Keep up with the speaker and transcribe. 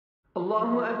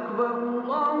الله أكبر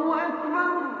الله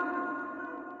أكبر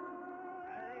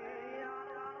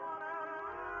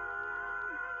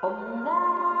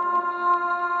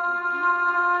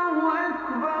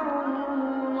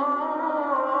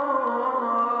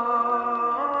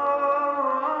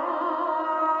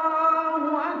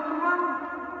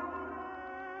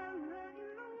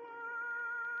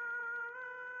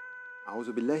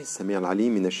أعوذ بالله السميع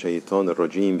العليم من الشيطان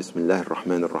الرجيم. بسم الله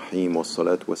الرحمن الرحيم،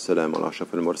 والصلاة والسلام على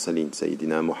أشرف المرسلين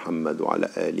سيدنا محمد وعلى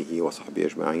آله وصحبه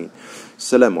أجمعين.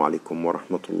 Assalamu alaikum wa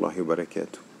rahmatullahi wa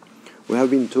barakatuh. We have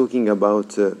been talking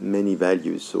about many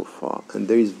values so far, and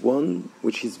there is one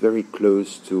which is very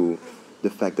close to the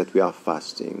fact that we are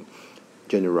fasting: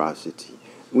 generosity.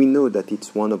 We know that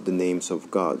it's one of the names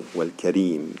of God,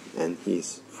 Wal-Kareem, and He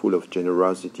is full of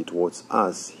generosity towards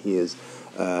us. He is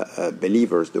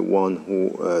believers, the ones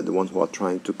who are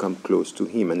trying to come close to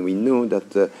Him. And we know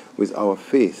that with our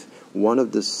faith, one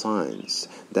of the signs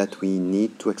that we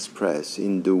need to express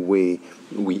in the way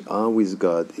we are with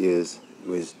God is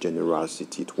with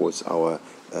generosity towards our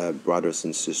brothers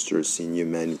and sisters in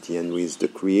humanity and with the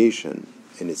creation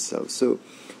in itself. So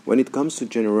when it comes to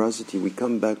generosity, we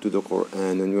come back to the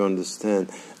Quran and we understand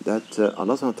that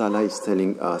Allah subhanahu wa ta'ala is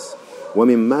telling us,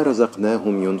 وَمِمَّا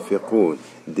رَزَقْنَاهُمْ يُنْفِقُونَ.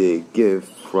 They give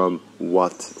from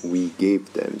what we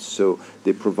gave them. So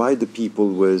they provide the people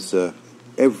with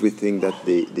everything that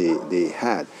they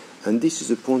had. And this is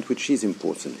a point which is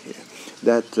important here.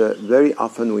 That very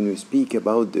often when we speak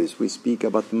about this, we speak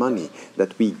about money,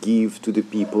 that we give to the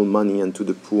people money and to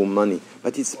the poor money.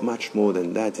 But it's much more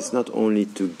than that. It's not only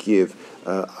to give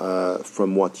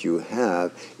from what you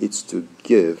have, it's to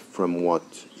give from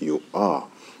what you are.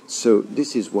 So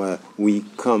this is where we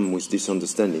come with this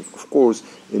understanding. Of course,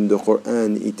 in the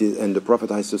Quran, it is, and the Prophet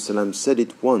ﷺ said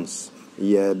it once,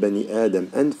 Ya Bani Adam,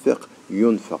 anfiq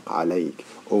yunfaq alayk.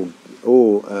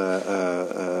 O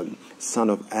son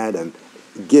of Adam,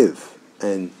 give,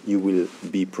 and you will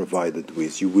be provided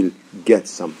with. You will get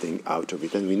something out of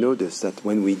it. And we notice that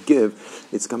when we give,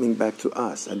 it's coming back to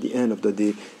us. At the end of the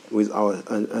day, with our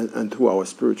and through our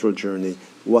spiritual journey,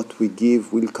 what we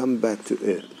give will come back to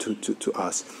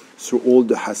us through all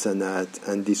the hasanat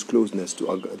and this closeness to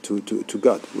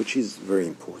God, which is very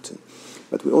important.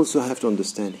 But we also have to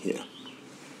understand here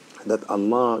that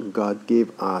Allah, God,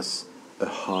 gave us a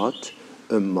heart,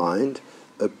 a mind,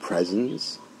 a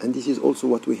presence. And this is also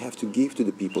what we have to give to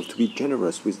the people. To be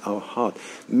generous with our heart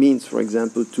means, for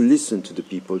example, to listen to the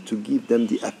people, to give them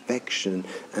the affection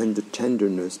and the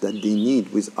tenderness that they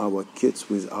need with our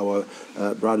kids, with our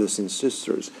brothers and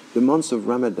sisters. The month of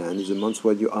Ramadan is a month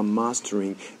where you are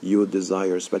mastering your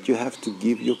desires, but you have to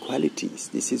give your qualities.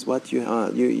 This is what you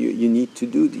need to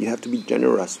do. You have to be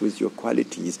generous with your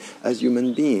qualities as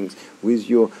human beings. With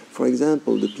your, for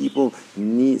example,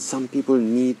 some people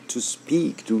need to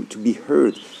speak, to be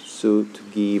heard. So to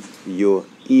give your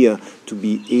ear, to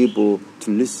be able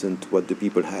to listen to what the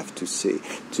people have to say,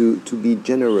 to be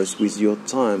generous with your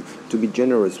time, to be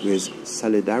generous with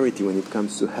solidarity when it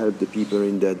comes to help the people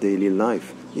in their daily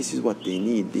life. This is what they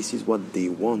need. This is what they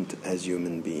want as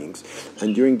human beings.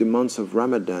 And during the months of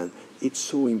Ramadan, it's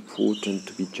so important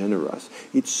to be generous.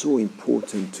 It's so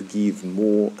important to give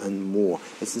more and more.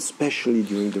 It's especially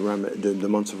during the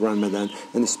months of Ramadan,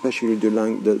 and especially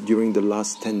during the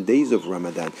last 10 days of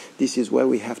Ramadan. This is where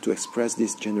we have to express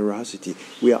this generosity.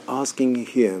 We are asking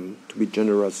Him to be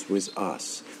generous with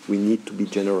us. We need to be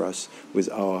generous with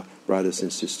our brothers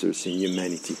and sisters in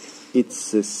humanity.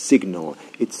 It's a signal.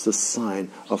 It's a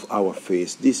sign of our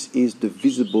faith. This is the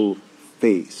visible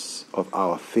face of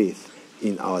our faith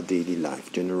in our daily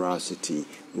life, generosity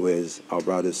with our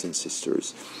brothers and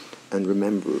sisters. And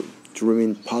remember to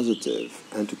remain positive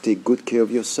and to take good care of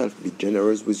yourself. Be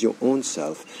generous with your own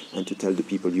self and to tell the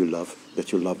people you love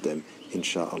that you love them,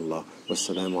 inshaAllah.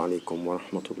 Wassalamu alaikum wa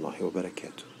rahmatullahi wa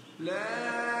barakatuh.